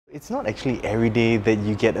It's not actually every day that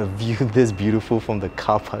you get a view this beautiful from the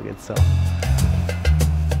car park itself.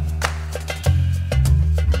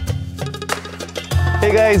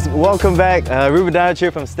 Hey guys, welcome back. Ruben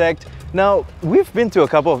here from Stacked. Now, we've been to a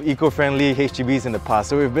couple of eco-friendly HDBs in the past.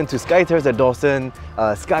 So we've been to Sky Terrace at Dawson,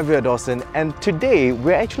 Skyview at Dawson, and today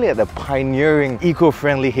we're actually at the pioneering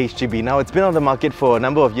eco-friendly HDB. Now, it's been on the market for a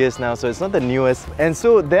number of years now, so it's not the newest. And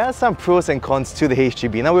so there are some pros and cons to the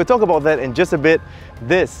HDB. Now, we'll talk about that in just a bit.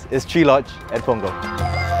 This is Treelodge at Punggol.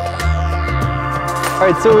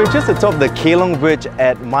 Alright, so we're just atop the Kelong Bridge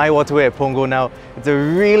at My Waterway at Punggol now. It's a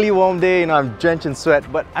really warm day, I'm drenched in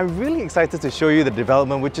sweat, but I'm really excited to show you the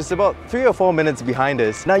development, which is about 3 or 4 minutes behind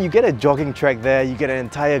us. Now you get a jogging track there, you get an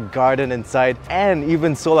entire garden inside, and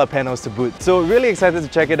even solar panels to boot. So really excited to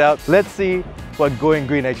check it out. Let's see what going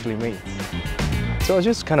green actually means. So I was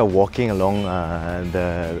just kind of walking along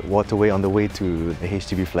the waterway on the way to the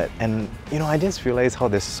HDB flat, and I just realized how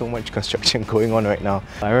there's so much construction going on right now.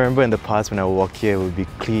 I remember in the past when I would walk here, it would be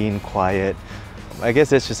clean, quiet. I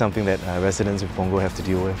guess that's just something that residents of Punggol have to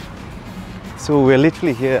deal with. So we're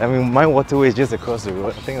literally here. I mean, my waterway is just across the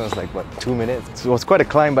road. I think it was like, what, 2 minutes? So it was quite a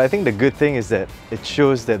climb, but I think the good thing is that it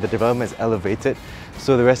shows that the development is elevated,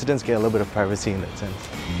 so the residents get a little bit of privacy in that sense.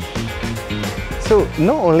 So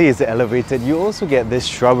not only is it elevated, you also get this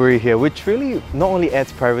shrubbery here, which really not only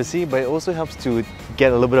adds privacy, but it also helps to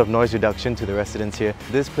get a little bit of noise reduction to the residents here.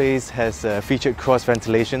 This place has featured cross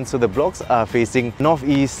ventilation, so the blocks are facing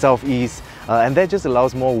northeast, southeast, and that just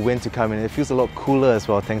allows more wind to come in. It feels a lot cooler as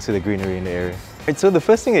well thanks to the greenery in the area. Right, so the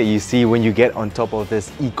first thing that you see when you get on top of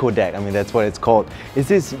this eco deck, I mean that's what it's called, is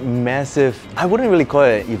this massive, I wouldn't really call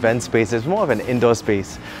it an event space, it's more of an indoor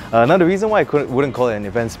space. Now the reason why I wouldn't call it an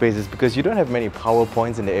event space is because you don't have many power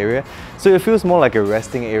points in the area, so it feels more like a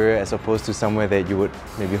resting area as opposed to somewhere that you would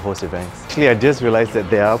maybe host events. Actually, I just realized that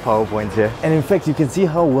there are power points here, and in fact you can see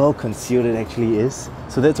how well concealed it actually is,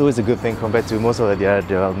 so that's always a good thing compared to most of the other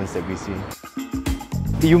developments that we see.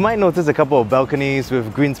 You might notice a couple of balconies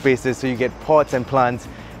with green spaces, so you get pots and plants,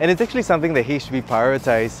 and it's actually something that HDB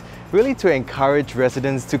prioritize, really to encourage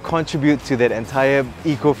residents to contribute to that entire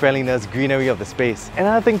eco-friendliness, greenery of the space.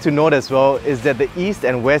 Another thing to note as well is that the east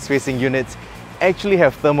and west facing units actually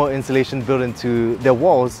have thermal insulation built into their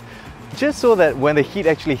walls, just so that when the heat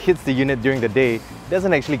actually hits the unit during the day, it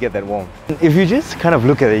doesn't actually get that warm. If you just kind of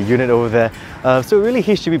look at the unit over there, so really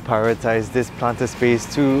HDB prioritized this planter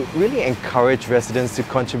space to really encourage residents to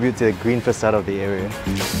contribute to the green facade of the area.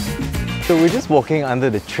 So we're just walking under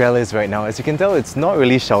the trellis right now. As you can tell, it's not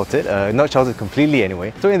really sheltered, not sheltered completely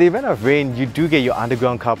anyway. So in the event of rain, you do get your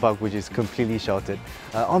underground car park, which is completely sheltered.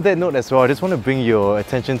 On that note as well, I just want to bring your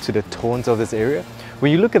attention to the tones of this area.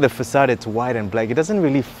 When you look at the facade, it's white and black. It doesn't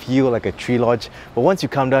really feel like a tree lodge, but once you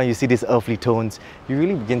come down, you see these earthly tones, you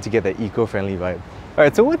really begin to get that eco-friendly vibe.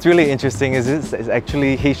 Alright, so what's really interesting is this is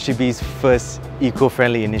actually HDB's first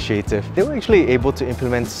eco-friendly initiative. They were actually able to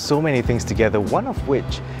implement so many things together, one of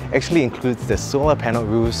which actually includes the solar panel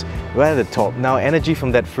roofs right at the top. Now energy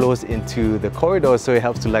from that flows into the corridors, so it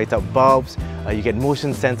helps to light up bulbs. You get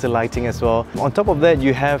motion sensor lighting as well. On top of that,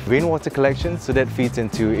 you have rainwater collection, so that feeds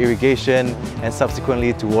into irrigation and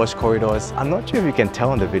subsequently to wash corridors. I'm not sure if you can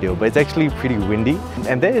tell in the video, but it's actually pretty windy,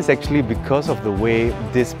 and that is actually because of the way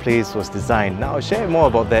this place was designed. Now I'll share more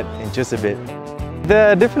about that in just a bit.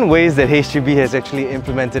 There are different ways that HDB has actually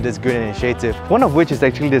implemented this green initiative, one of which is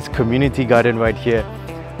actually this community garden right here.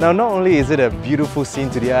 Now, not only is it a beautiful scene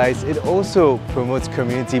to the eyes, it also promotes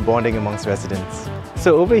community bonding amongst residents.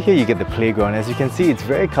 So over here you get the playground. As you can see, it's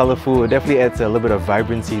very colourful. It definitely adds a little bit of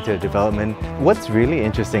vibrancy to the development. What's really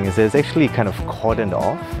interesting is that it's actually kind of cordoned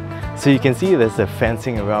off. So you can see there's a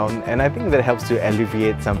fencing around, and I think that helps to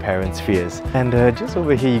alleviate some parents' fears. And just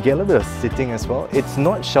over here you get a little bit of sitting as well. It's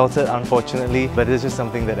not sheltered unfortunately, but it's just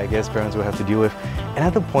something that I guess parents will have to deal with.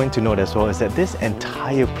 Another point to note as well is that this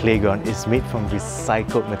entire playground is made from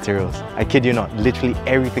recycled materials. I kid you not, literally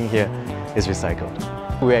everything here is recycled.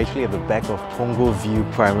 We're actually at the back of Punggol View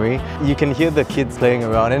Primary. You can hear the kids playing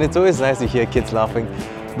around, and it's always nice to hear kids laughing.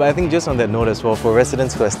 But I think just on that note as well, for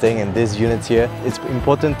residents who are staying in these units here, it's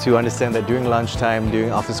important to understand that during lunchtime,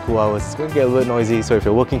 during after school hours, it's going to get a little bit noisy, so if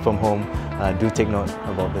you're working from home, do take note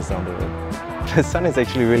about this down the road. The sun is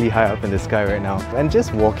actually really high up in the sky right now, and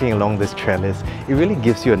just walking along this trellis, it really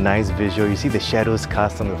gives you a nice visual. You see the shadows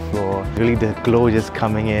cast on the floor, really the glow just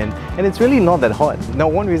coming in, and it's really not that hot. Now,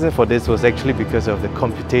 one reason for this was actually because of the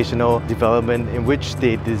computational development in which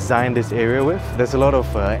they designed this area with. There's a lot of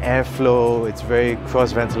airflow, it's very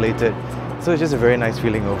cross-ventilated, so it's just a very nice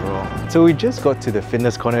feeling overall. So we just got to the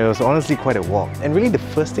fitness corner. It was honestly quite a walk, and really the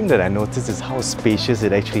first thing that I noticed is how spacious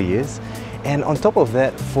it actually is. And on top of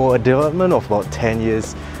that, for a development of about 10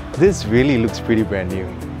 years, This really looks pretty brand new.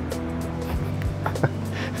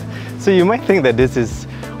 So you might think that this is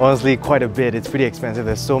honestly quite a bit. It's pretty expensive.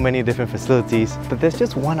 There's so many different facilities. But there's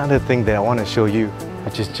just one other thing that I want to show you,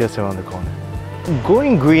 which is just around the corner.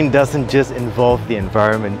 Going green doesn't just involve the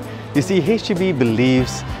environment. You see, HDB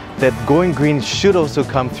believes that going green should also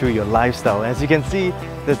come through your lifestyle. As you can see,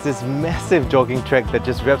 there's this massive jogging track that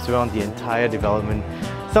just wraps around the entire development.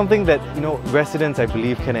 Something that, you know, residents, I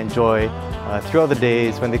believe, can enjoy throughout the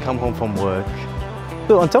days when they come home from work.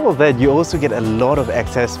 So on top of that, you also get a lot of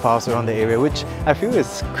access paths around the area, which I feel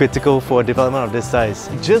is critical for a development of this size.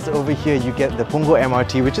 Just over here, you get the Punggol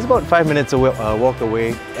MRT, which is about 5 minutes away, walk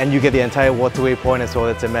away, and you get the entire waterway point as well.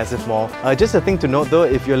 It's a massive mall. Just a thing to note though,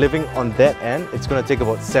 if you're living on that end, it's going to take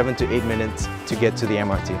about 7 to 8 minutes to get to the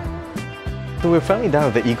MRT. So we're finally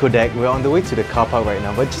done with the eco deck. We're on the way to the car park right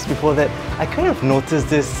now, but just before that, I kind of noticed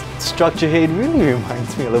this structure here. It really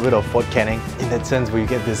reminds me a little bit of Fort Canning in that sense, where you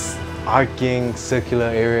get this arcing circular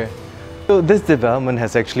area. So this development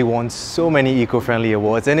has actually won so many eco-friendly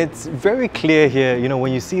awards, and it's very clear here, you know,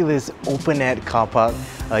 when you see this open-air car park,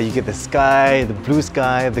 you get the sky, the blue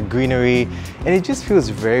sky, the greenery, and it just feels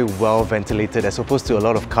very well ventilated as opposed to a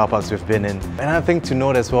lot of car parks we've been in. Another thing to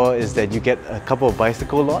note as well is that you get a couple of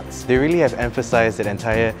bicycle lots. They really have emphasized that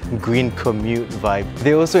entire green commute vibe.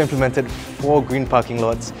 They also implemented 4 green parking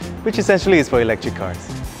lots, which essentially is for electric cars.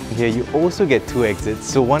 Here you also get 2 exits,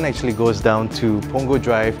 so one actually goes down to Punggol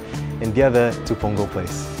Drive and the other to Punggol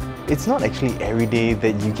Place. It's not actually every day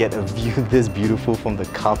that you get a view this beautiful from the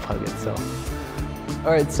car park itself.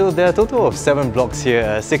 Alright, so there are a total of 7 blocks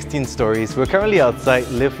here, 16 stories. We're currently outside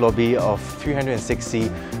lift lobby of 306C.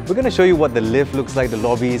 We're going to show you what the lift looks like, the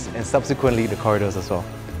lobbies, and subsequently the corridors as well.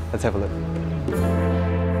 Let's have a look.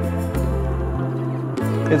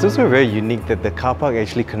 It's also very unique that the car park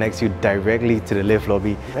actually connects you directly to the lift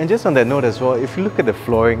lobby. And just on that note as well, if you look at the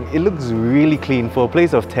flooring, it looks really clean. For a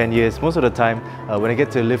place of 10 years, most of the time, when I get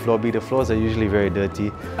to the lift lobby, the floors are usually very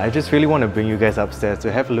dirty. I just really want to bring you guys upstairs to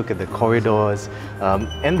have a look at the corridors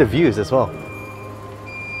and the views as well.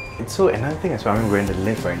 So another thing is, we're in the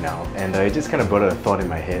lift right now, and it just kind of brought a thought in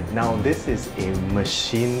my head. Now this is a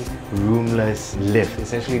machine roomless lift.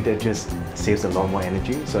 Essentially that just saves a lot more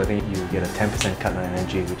energy, so I think you get a 10% cut on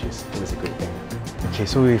energy, which is always a good thing. Okay,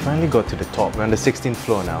 so we finally got to the top. We're on the 16th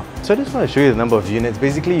floor now. So I just want to show you the number of units.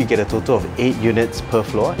 Basically, you get a total of 8 units per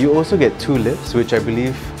floor. You also get 2 lifts, which I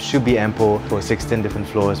believe should be ample for 16 different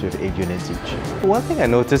floors with 8 units each. One thing I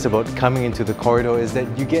noticed about coming into the corridor is that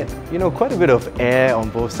you get, you know, quite a bit of air on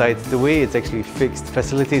both sides. The way it's actually fixed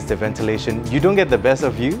facilitates the ventilation. You don't get the best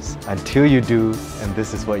of views until you do, and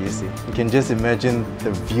this is what you see. You can just imagine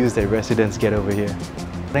the views that residents get over here.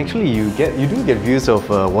 Actually, you do get views of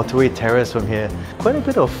Waterway Terrace from here. Quite a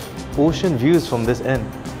bit of ocean views from this end.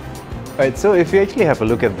 Alright, so if you actually have a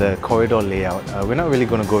look at the corridor layout, we're not really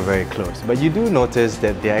going to go very close, but you do notice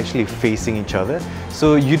that they're actually facing each other.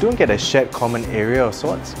 So you don't get a shared common area of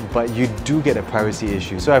sorts, but you do get a privacy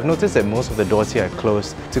issue. So I've noticed that most of the doors here are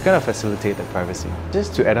closed to kind of facilitate the privacy.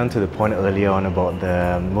 Just to add on to the point earlier on about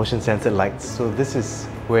the motion sensor lights, so this is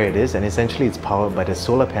where it is, and essentially it's powered by the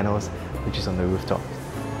solar panels, which is on the rooftop.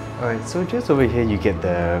 Alright, so just over here you get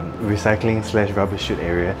the recycling/rubbish chute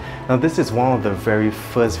area. Now this is one of the very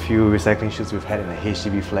first few recycling chutes we've had in a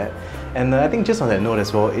HDB flat. And I think just on that note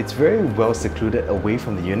as well, it's very well secluded away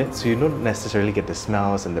from the unit, so you don't necessarily get the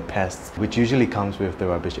smells and the pests, which usually comes with the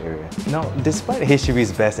rubbish area. Now, despite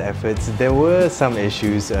HDB's best efforts, there were some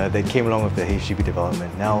issues that came along with the HDB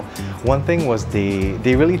development. Now, one thing was they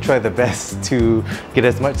really tried their best to get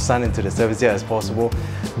as much sun into the service yard as possible,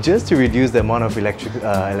 just to reduce the amount of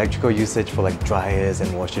electrical usage for like dryers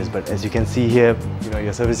and washers. But as you can see here, you know,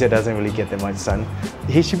 your service yard doesn't really get that much sun.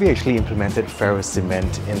 HDB actually implemented ferrous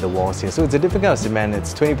cement in the walls here. So it's a different kind of cement,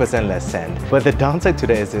 it's 20% less sand. But the downside to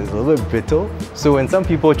that is it's a little bit brittle. So when some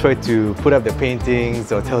people try to put up their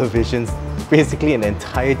paintings or televisions, basically an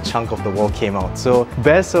entire chunk of the wall came out. So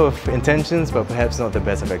best of intentions, but perhaps not the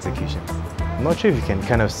best of executions. I'm not sure if you can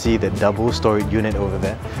kind of see the double-storied unit over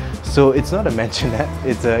there. So it's not a mansionette,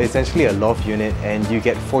 it's essentially a loft unit, and you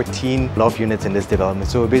get 14 loft units in this development.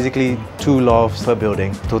 So basically 2 lofts per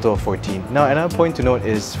building, total of 14. Now another point to note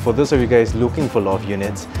is, for those of you guys looking for loft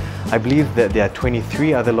units, I believe that there are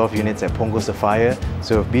 23 other loft units at Punggol Sapphire,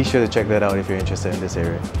 so be sure to check that out if you're interested in this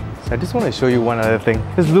area. I just want to show you one other thing.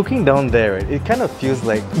 Because looking down there, it kind of feels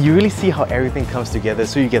like you really see how everything comes together.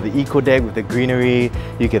 So you get the eco deck with the greenery,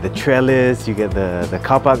 you get the trellis, you get the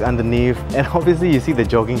car park underneath, and obviously you see the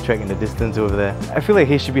jogging track in the distance over there. I feel like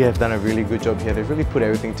HDB have done a really good job here. They've really put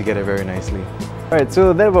everything together very nicely. Alright,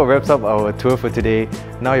 so that about wraps up our tour for today.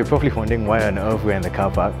 Now you're probably wondering why on earth we're in the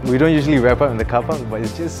car park. We don't usually wrap up in the car park, but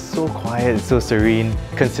it's just so quiet, it's so serene.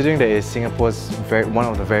 Considering that it's Singapore's one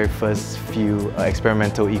of the very first few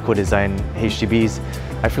experimental eco-design HDBs,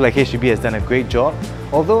 I feel like HDB has done a great job.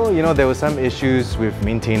 Although, you know, there were some issues with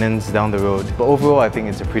maintenance down the road, but overall I think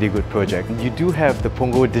it's a pretty good project. You do have the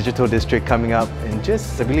Punggol Digital District coming up in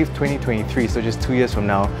just, I believe, 2023, so just 2 years from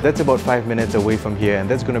now. That's about 5 minutes away from here, and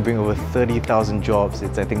that's going to bring over 30,000 jobs.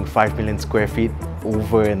 It's, I think, 5 million square feet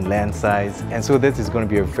over in land size, and so this is going to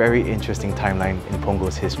be a very interesting timeline in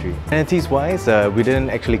Punggol's history. Amenities wise, we didn't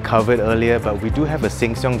actually cover it earlier, but we do have a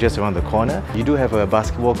Sheng Siong just around the corner. You do have a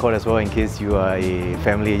basketball court as well in case you are a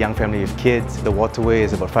young family with kids. The waterway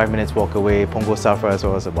is about 5 minutes walk away. Punggol Safra as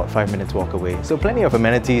well is about 5 minutes walk away. So plenty of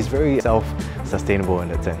amenities, very self-sustainable in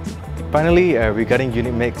that sense. Finally, regarding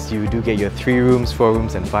unit mix, you do get your 3 rooms, 4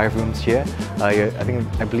 rooms and 5 rooms here. I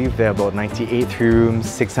believe there are about 98 3 rooms,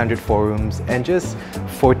 600 4 rooms and just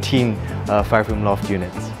 14 5-room loft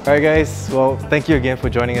units. Alright guys, well thank you again for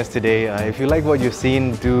joining us today. If you like what you've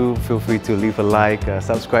seen, do feel free to leave a like,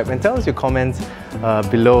 subscribe and tell us your comments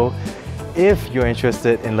below. If you're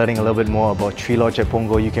interested in learning a little bit more about Treelodge at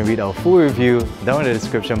Punggol, you can read our full review down in the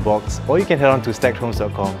description box, or you can head on to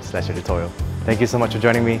stackedhomes.com/editorial. Thank you so much for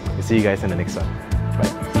joining me. We'll see you guys in the next one.